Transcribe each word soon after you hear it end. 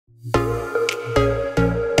Hello,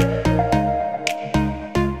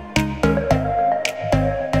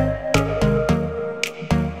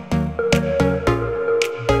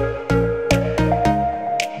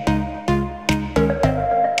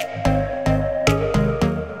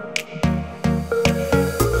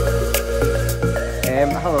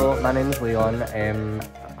 my name is Leon.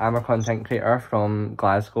 I'm a content creator from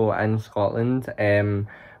Glasgow in Scotland.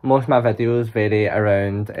 Most of my videos vary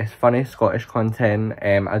around funny Scottish content.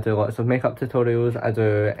 I do lots of makeup tutorials. I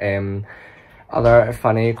do other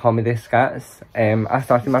funny comedy skits. I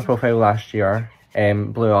started my profile last year.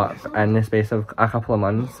 Blew up in the space of a couple of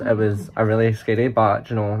months. It was a really scary but,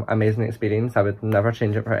 you know, amazing experience. I would never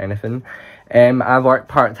change it for anything. I work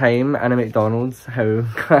part-time in a McDonald's, how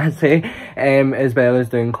classy, as well as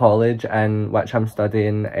doing college, in which I'm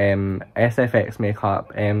studying SFX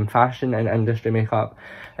makeup, fashion and industry makeup,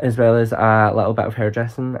 as well as a little bit of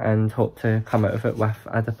hairdressing, and hope to come out of it with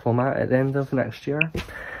a diploma at the end of next year.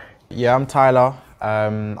 Yeah, I'm Tyler.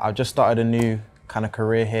 I've just started a new kind of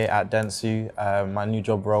career here at Dentsu. My new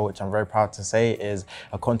job role, which I'm very proud to say, is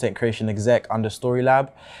a content creation exec under TheStoryLab.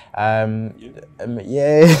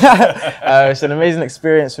 Yeah, it's an amazing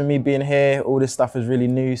experience for me being here. All this stuff is really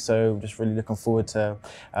new, so just really looking forward to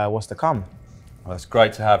what's to come. Well, it's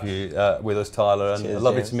great to have you with us, Tyler, and Cheers,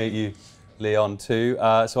 lovely James. to meet you, Leon, too.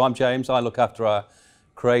 So I'm James. I look after our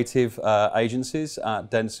creative agencies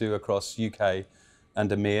at Dentsu across UK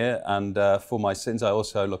and EMEA, and for my sins, I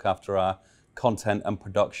also look after our content and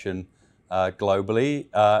production globally.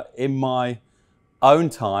 In my own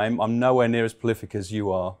time, I'm nowhere near as prolific as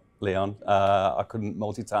you are, Leon. I couldn't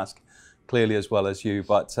multitask clearly as well as you,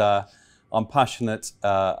 but I'm passionate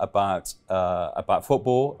about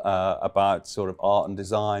football, about sort of art and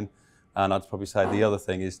design, and I'd probably say the other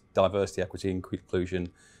thing is diversity, equity, and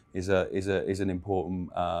inclusion is an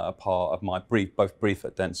important part of my both brief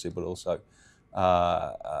at Dentsu, but also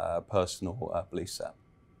personal belief set.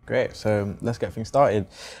 Great, so let's get things started.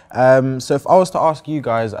 So if I was to ask you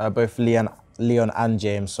guys, both Leon and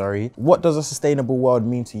James, sorry, what does a sustainable world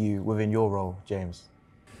mean to you within your role, James?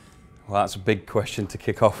 Well, that's a big question to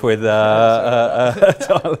kick off with,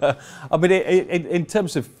 Tyler. I mean, in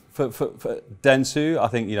terms of for Dentsu, I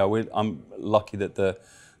think, you know, I'm lucky that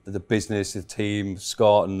the business, the team,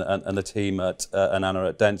 Scott and the team and Anna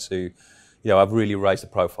at Dentsu, you know, I've really raised the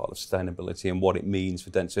profile of sustainability and what it means for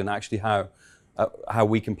Dentsu, and actually how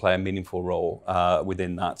we can play a meaningful role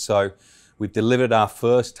within that. So we've delivered our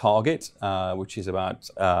first target, which is about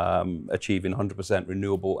achieving 100%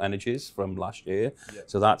 renewable energies from last year. Yep.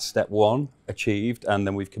 So that's step one, achieved, and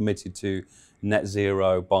then we've committed to net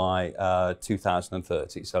zero by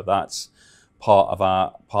 2030. So that's part of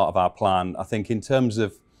our plan. I think in terms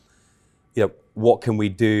of, you know, what can we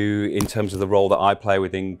do in terms of the role that I play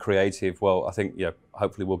within creative? Well, I think, you know,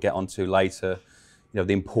 hopefully we'll get onto later, you know,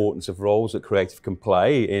 the importance of roles that creative can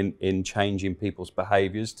play in changing people's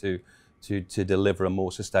behaviours to deliver a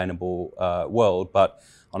more sustainable world. But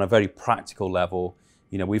on a very practical level,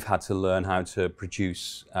 you know, we've had to learn how to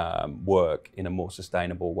produce work in a more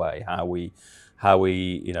sustainable way, how we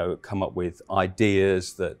you know, come up with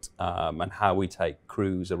ideas that and how we take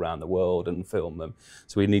crews around the world and film them.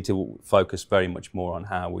 So we need to focus very much more on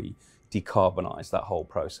how we decarbonise that whole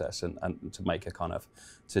process and to make a kind of,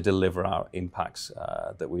 to deliver our impacts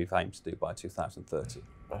that we've aimed to do by 2030.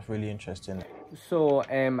 That's really interesting. So,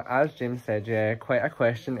 as James said, yeah, quite a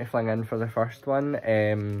question to fling in for the first one.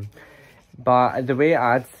 But the way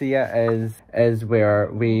I'd see it is where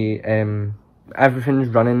we everything's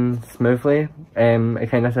running smoothly. It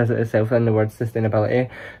kind of says it itself in the word sustainability.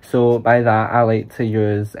 So by that, I like to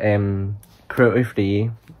use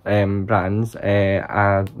cruelty-free brands.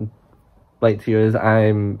 I like to use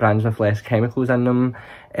brands with less chemicals in them.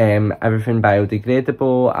 Everything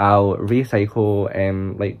biodegradable. I'll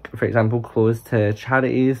recycle, like for example, clothes to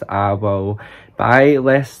charities. I will buy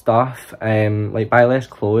less stuff, like buy less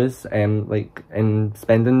clothes, like in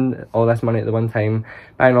spending all this money at the one time,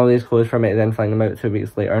 buying all these clothes for me to then fling them out 2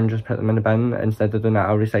 weeks later and just put them in the bin. Instead of doing that,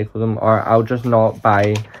 I'll recycle them, or I'll just not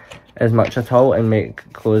buy as much at all and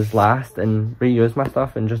make clothes last and reuse my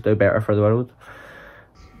stuff and just do better for the world.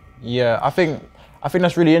 Yeah, I think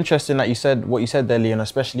that's really interesting that you said what you said there, Leon,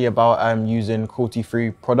 especially about using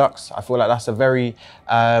cruelty-free products. I feel like that's a very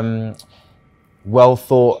well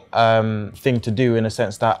thought thing to do, in a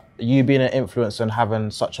sense that you being an influencer and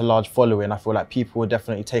having such a large following, I feel like people will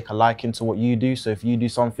definitely take a liking to what you do. So if you do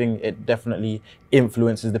something, it definitely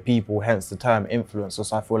influences the people, hence the term influencer.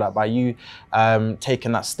 So I feel like by you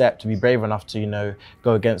taking that step to be brave enough to, you know,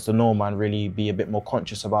 go against the norm and really be a bit more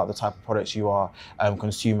conscious about the type of products you are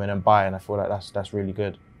consuming and buying, I feel like that's really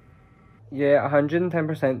good. Yeah,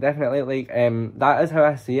 110%, definitely. Like, that is how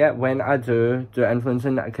I see it when I do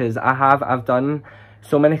influencing, because I've done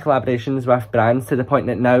so many collaborations with brands to the point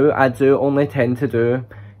that now I do only tend to do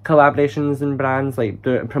collaborations and brands, like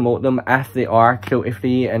promote them if they are cruelty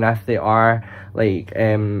free and if they are like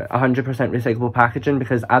 100% recyclable packaging,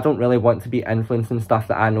 because I don't really want to be influencing stuff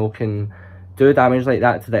that I know can do damage like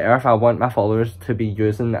that to the earth. I want my followers to be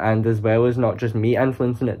using, and as well as not just me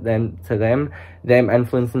influencing it them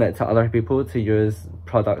influencing it to other people to use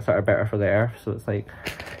products that are better for the earth. So it's like,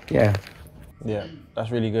 yeah, that's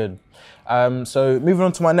really good. So moving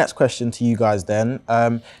on to my next question to you guys then.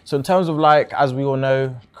 So in terms of, like, as we all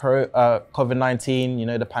know, COVID-19, you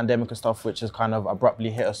know, the pandemic and stuff, which has kind of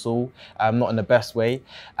abruptly hit us all, not in the best way.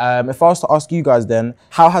 If I was to ask you guys then,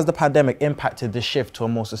 how has the pandemic impacted the shift to a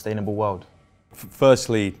more sustainable world?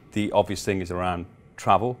 Firstly, the obvious thing is around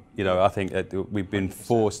travel. You know, I think that we've been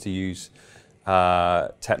forced to use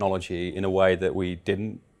technology in a way that we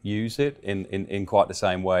didn't use it in quite the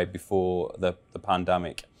same way before the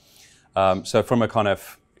pandemic. So from a kind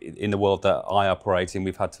of, in the world that I operate in,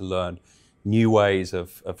 we've had to learn new ways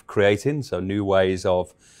of creating, so new ways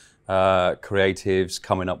of creatives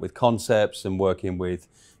coming up with concepts and working with,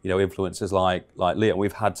 you know, influencers like Leon.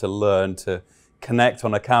 We've had to learn to connect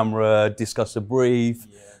on a camera, discuss a brief,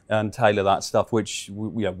 and tailor that stuff, which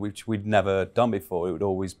we'd never done before. It would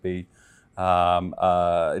always be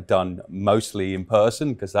done mostly in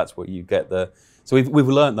person, because that's what you get the. So we've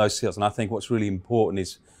learned those skills, and I think what's really important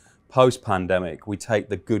is post-pandemic we take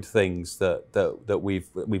the good things that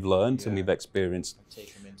we've learned and we've experienced,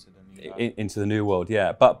 Take them into the new world.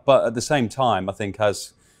 Yeah, but at the same time, I think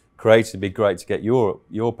as creators, it'd be great to get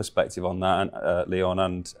your perspective on that, Leon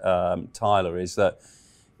and Tyler, is that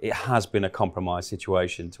it has been a compromised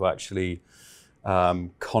situation to actually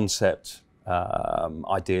concept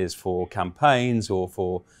ideas for campaigns or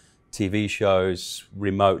for TV shows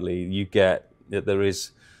remotely. You get that there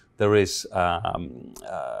is a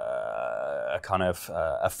kind of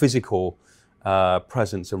a physical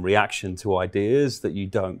presence and reaction to ideas that you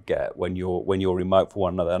don't get when you're remote for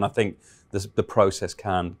one another, and I think the process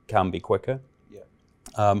can be quicker.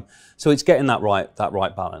 So it's getting that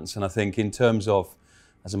right balance, and I think in terms of,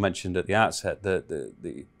 as I mentioned at the outset,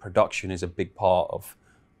 the production is a big part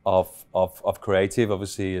of creative.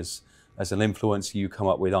 Obviously, as an influencer, you come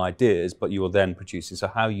up with ideas, but you are then producing. So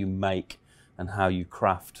how you make and how you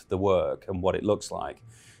craft the work and what it looks like,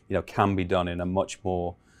 you know, can be done in a much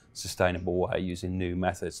more sustainable way using new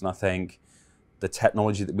methods. And I think the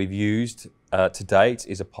technology that we've used to date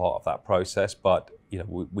is a part of that process, but you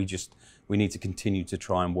know, we need to continue to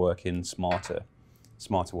try and work in smarter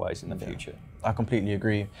ways in the future. I completely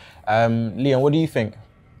agree. Leon, what do you think?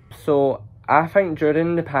 So I think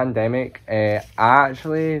during the pandemic, I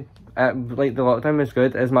actually, like, the lockdown was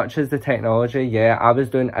good. As much as the technology, yeah, I was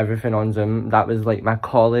doing everything on Zoom. That was like my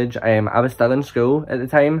college. I was still in school at the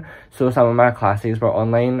time, so some of my classes were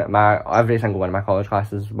online. Every single one of my college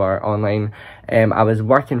classes were online. I was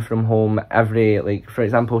working from home every, like, for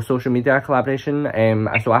example, social media collaboration.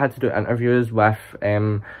 So I had to do interviews with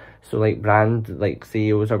so like brand, like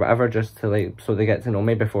CEOs or whatever, just to, like, so they get to know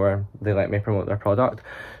me before they let me promote their product.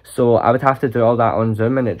 So I would have to do all that on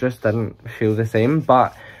Zoom, and it just didn't feel the same.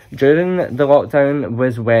 But during the lockdown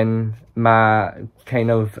was when my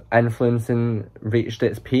kind of influencing reached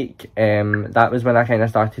its peak. That was when I kind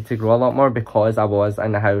of started to grow a lot more, because I was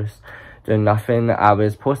in the house doing nothing. I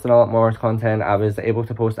was posting a lot more content. I was able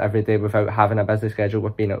to post every day without having a busy schedule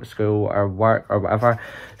with being at school or work or whatever.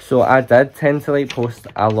 So I did tend to, like, post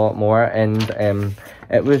a lot more, and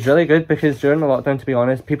it was really good, because during the lockdown, to be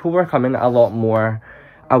honest, people were coming a lot more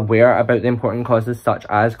aware about the important causes such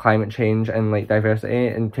as climate change and, like, diversity,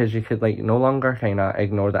 and because you could, like, no longer kind of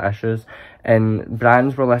ignore the issues, and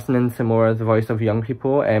brands were listening to more of the voice of young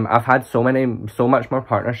people. I've had so much more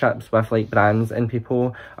partnerships with, like, brands, and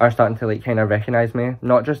people are starting to, like, kind of recognize me,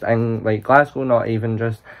 not just in, like, Glasgow, not even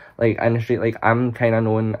just, like, in the street. Like, I'm kind of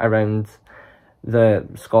known around the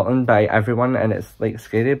Scotland by everyone, and it's, like,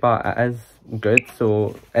 scary, but it is good.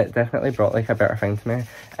 So it definitely brought, like, a better thing to me.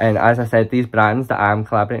 And as I said, these brands that I'm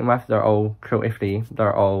collaborating with, they're all cruelty free,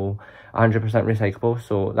 they're all 100% recyclable.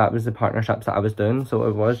 So that was the partnerships that I was doing. So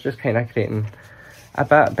it was just kind of creating a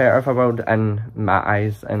bit better of a world in my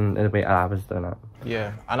eyes and the way I was doing it.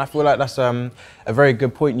 Yeah, and I feel like that's a very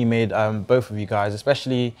good point you made, both of you guys,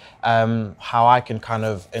 especially how I can kind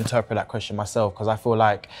of interpret that question myself, because I feel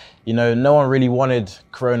like, you know, no one really wanted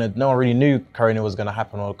Corona, no one really knew Corona was going to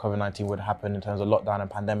happen or COVID-19 would happen in terms of lockdown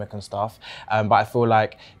and pandemic and stuff. But I feel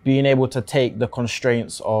like being able to take the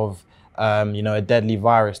constraints of, you know, a deadly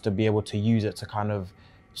virus, to be able to use it to kind of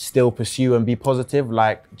still pursue and be positive.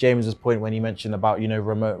 Like James's point when he mentioned about, you know,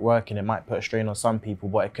 remote working, it might put a strain on some people,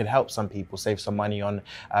 but it could help some people save some money on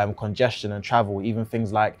congestion and travel, even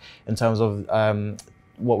things like in terms of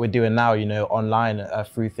what we're doing now, you know, online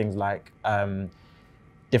through things like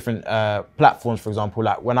different platforms, for example.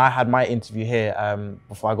 Like when I had my interview here,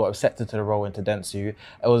 before I got accepted to the role into Dentsu,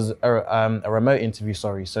 it was a remote interview,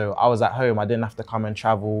 sorry. So I was at home, I didn't have to come and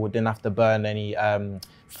travel, didn't have to burn any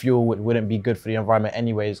fuel. It wouldn't be good for the environment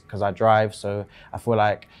anyways, because I drive. So I feel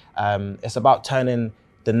like it's about turning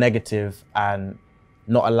the negative and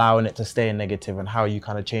not allowing it to stay negative, and how you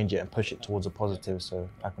kind of change it and push it towards a positive. So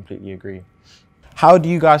I completely agree. How do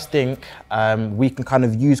you guys think we can kind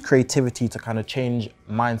of use creativity to kind of change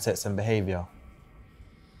mindsets and behavior?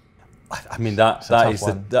 I mean, that is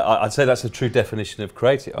I'd say that's a true definition of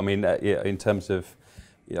creative. I mean, yeah, in terms of,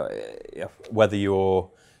 you know, whether you're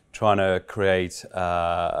trying to create,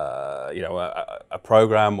 you know, a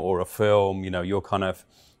program or a film, you know, you're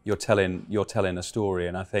telling a story,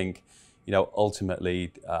 and I think, you know,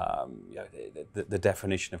 ultimately, you know, the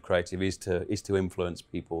definition of creative is to influence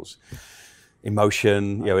people's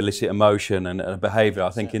emotion, you know, elicit emotion and behaviour.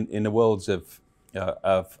 I think in the worlds of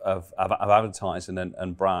advertising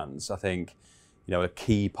and brands, I think, you know, a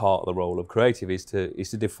key part of the role of creative is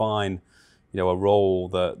to define, you know, a role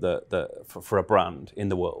that for a brand in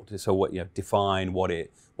the world. So what, you know, define what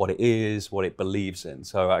it is, what it believes in.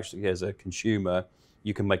 So actually, as a consumer,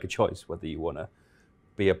 you can make a choice whether you want to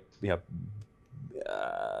be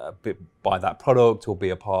buy that product or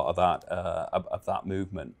be a part of that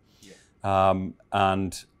movement.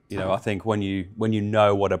 And, you know, I think when you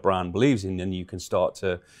know what a brand believes in, then you can start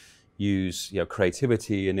to use, you know,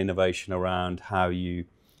 creativity and innovation around how you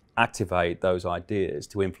activate those ideas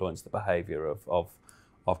to influence the behaviour of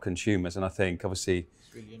consumers. And I think, obviously,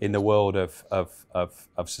 in the world of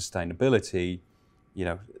sustainability, you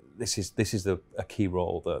know, this is a key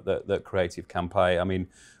role that creative can play. I mean,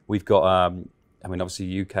 we've got. I mean, obviously,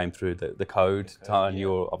 you came through the code, and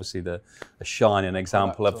you're obviously a shining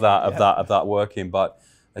example of that working. But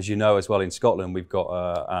as you know as well, in Scotland, we've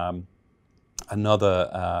got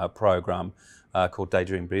another program called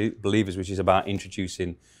Daydream Believers, which is about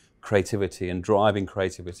introducing creativity and driving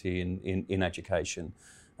creativity in education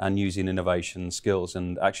and using innovation skills.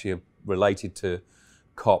 And actually, related to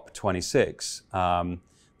COP26,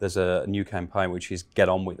 there's a new campaign which is Get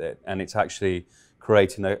On With It, and it's actually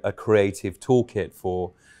creating a creative toolkit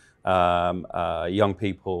for young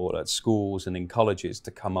people at schools and in colleges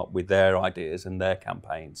to come up with their ideas and their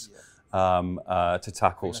campaigns to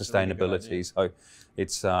tackle sustainability. Really so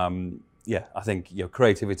it's, yeah, I think, you know,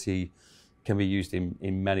 creativity can be used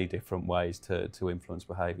in many different ways to influence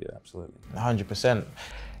behaviour, absolutely. 100%.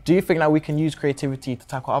 Do you think that we can use creativity to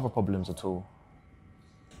tackle other problems at all?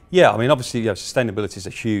 Yeah, I mean, obviously, you know, sustainability is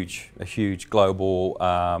a huge global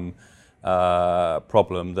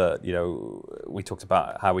problem that, you know, we talked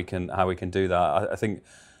about how we can do that. I think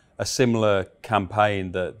a similar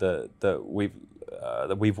campaign that we've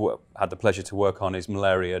had the pleasure to work on is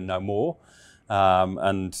Malaria No More,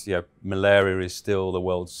 and, you know, malaria is still the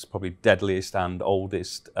world's probably deadliest and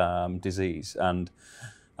oldest disease, and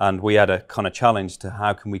we had a kind of challenge to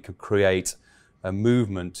how can we create a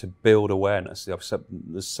movement to build awareness.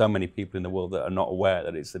 There's so many people in the world that are not aware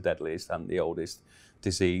that it's the deadliest and the oldest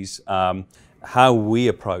disease. How we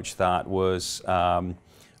approached that was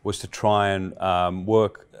to try and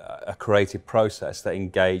work a creative process that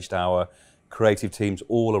engaged our creative teams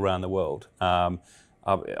all around the world.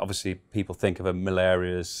 Obviously, people think of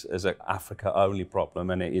malaria as an Africa-only problem,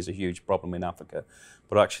 and it is a huge problem in Africa.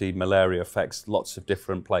 But actually, malaria affects lots of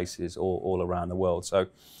different places all around the world.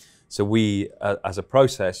 So we, as a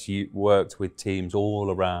process, worked with teams all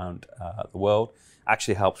around the world.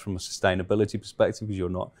 Actually helps from a sustainability perspective because you're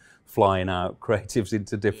not flying out creatives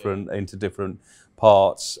into different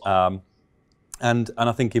parts. And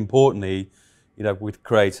I think importantly, you know, with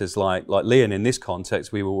creators like Leon in this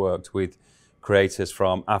context, we worked with creators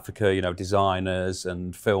from Africa, you know, designers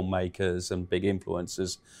and filmmakers and big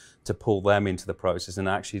influencers, to pull them into the process and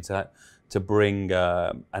actually to bring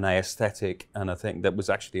an aesthetic, and I think that was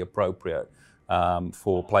actually appropriate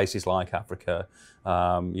for places like Africa.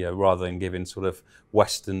 You know, rather than giving sort of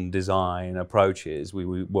Western design approaches, we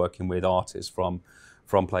were working with artists from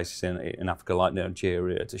places in Africa like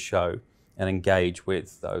Nigeria to show and engage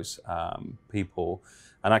with those people,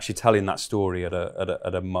 and actually telling that story at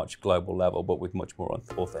a much global level, but with much more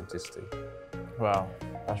authenticity. Wow,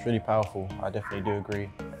 that's really powerful. I definitely do agree.